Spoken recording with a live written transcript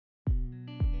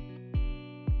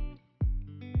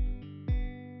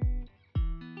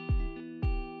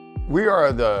We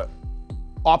are the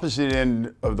opposite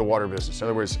end of the water business. In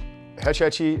other words, Hetch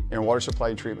and water supply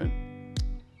and treatment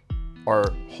are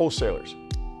wholesalers,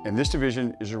 and this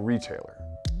division is a retailer.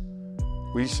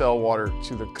 We sell water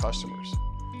to the customers.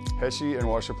 Hetch and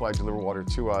water supply deliver water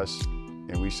to us,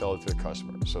 and we sell it to the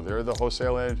customer. So they're the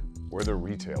wholesale end, we're the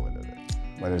retail end of it.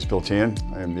 My name is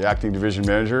Teahan. I am the acting division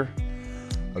manager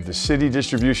of the City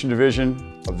Distribution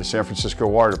Division of the San Francisco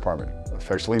Water Department,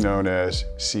 affectionately known as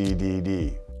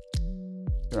CDD.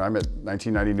 I'm at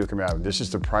 1990 Newcomb Avenue. This is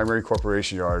the primary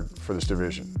corporation yard for this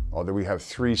division. Although we have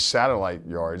 3 satellite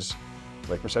yards,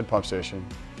 Lake Merced Pump Station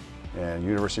and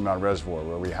University Mountain Reservoir,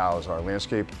 where we house our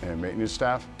landscape and maintenance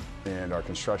staff and our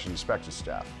construction inspection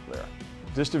staff there.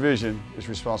 This division is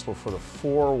responsible for the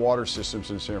 4 water systems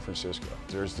in San Francisco.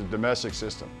 There's the domestic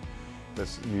system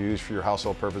that's used for your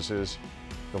household purposes.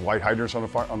 The white hydrants on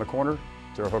the corner,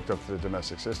 they're hooked up to the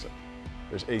domestic system.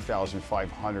 There's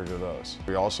 8,500 of those.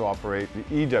 We also operate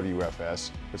the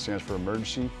EWFS, which stands for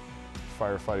Emergency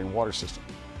Firefighting Water System,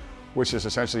 which is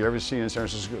essentially everything seen in San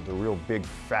Francisco, the real big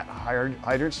fat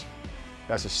hydrants.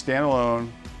 That's a standalone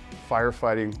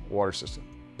firefighting water system.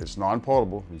 It's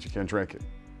non-potable, means you can't drink it.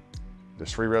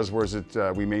 There's 3 reservoirs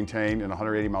that we maintain and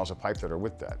 180 miles of pipe that are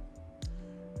with that.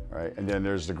 All right, and then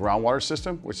there's the groundwater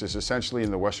system, which is essentially in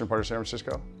the western part of San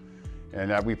Francisco. And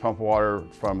that we pump water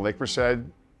from Lake Merced,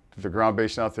 the ground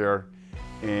basin out there,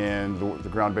 and the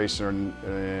ground basin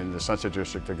in the Sunset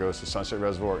District that goes to Sunset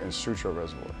Reservoir and Sutro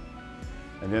Reservoir.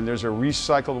 And then there's a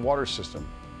recycled water system,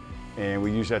 and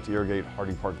we use that to irrigate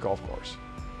Harding Park Golf Course.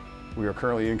 We are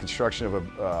currently in construction of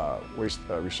a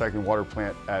recycling water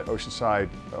plant at Oceanside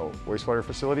wastewater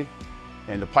facility,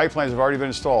 and the pipelines have already been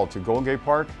installed to Golden Gate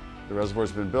Park, the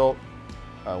reservoir's been built,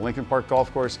 Lincoln Park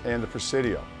Golf Course, and the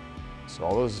Presidio. So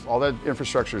all that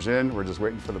infrastructure is in. We're just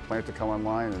waiting for the plant to come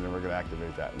online, and then we're going to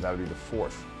activate that. And that'll be the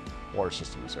 4th water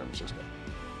system in San Francisco.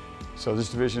 So this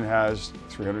division has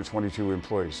 322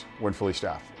 employees when fully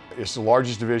staffed. It's the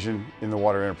largest division in the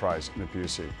water enterprise in the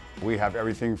PUC. We have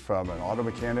everything from an auto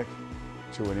mechanic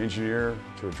to an engineer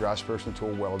to a draftsperson to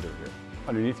a welder here.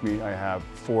 Underneath me, I have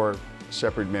 4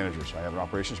 separate managers. I have an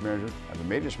operations manager, I have a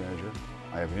maintenance manager,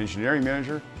 I have an engineering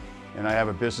manager, and I have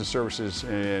a business services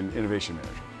and innovation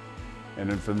manager. And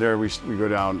then from there, we go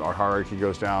down, our hierarchy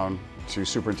goes down to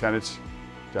superintendents,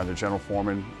 down to general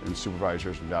foremen and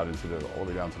supervisors, and down into all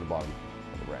the way down to the bottom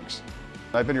of the ranks.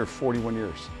 I've been here 41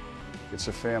 years. It's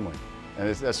a family. And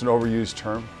that's an overused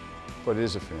term, but it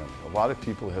is a family. A lot of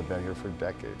people have been here for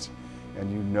decades,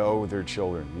 and you know their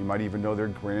children. You might even know their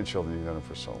grandchildren. You've known them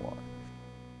for so long.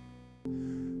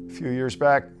 A few years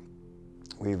back,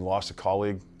 we lost a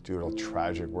colleague due to a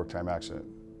tragic work time accident.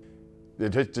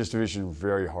 It hit this division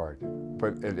very hard,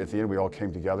 but at the end we all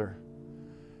came together.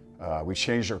 We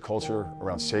changed our culture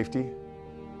around safety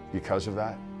because of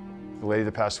that. The lady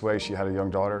that passed away, she had a young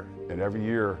daughter, and every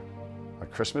year at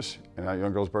Christmas and that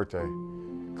young girl's birthday,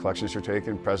 collections are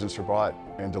taken, presents are bought,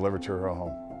 and delivered to her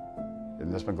home.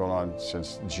 And that's been going on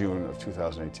since June of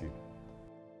 2018.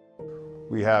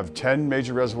 We have 10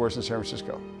 major reservoirs in San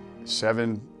Francisco,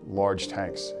 7 large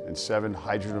tanks, and 7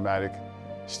 hydrodynamic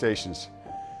stations.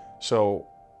 So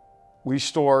we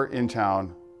store in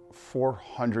town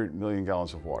 400 million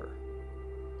gallons of water.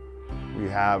 We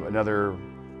have another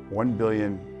 1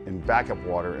 billion in backup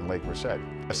water in Lake Merced.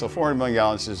 So 400 million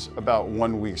gallons is about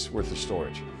 1 week's worth of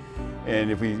storage. And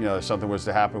if if something was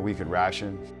to happen, we could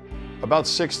ration. About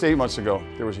 6 to 8 months ago,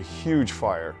 there was a huge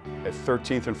fire at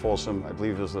 13th and Folsom. I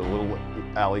believe it was a little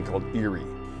alley called Erie.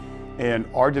 And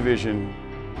our division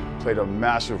played a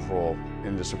massive role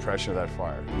in the suppression of that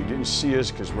fire. You didn't see us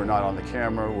because we're not on the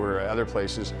camera. We're at other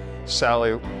places,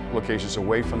 satellite locations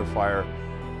away from the fire,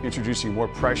 introducing more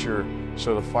pressure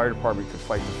so the fire department could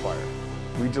fight the fire.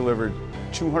 We delivered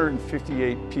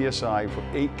 258 PSI for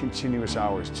 8 continuous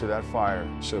hours to that fire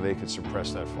so they could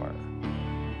suppress that fire.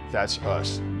 That's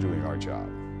us doing our job.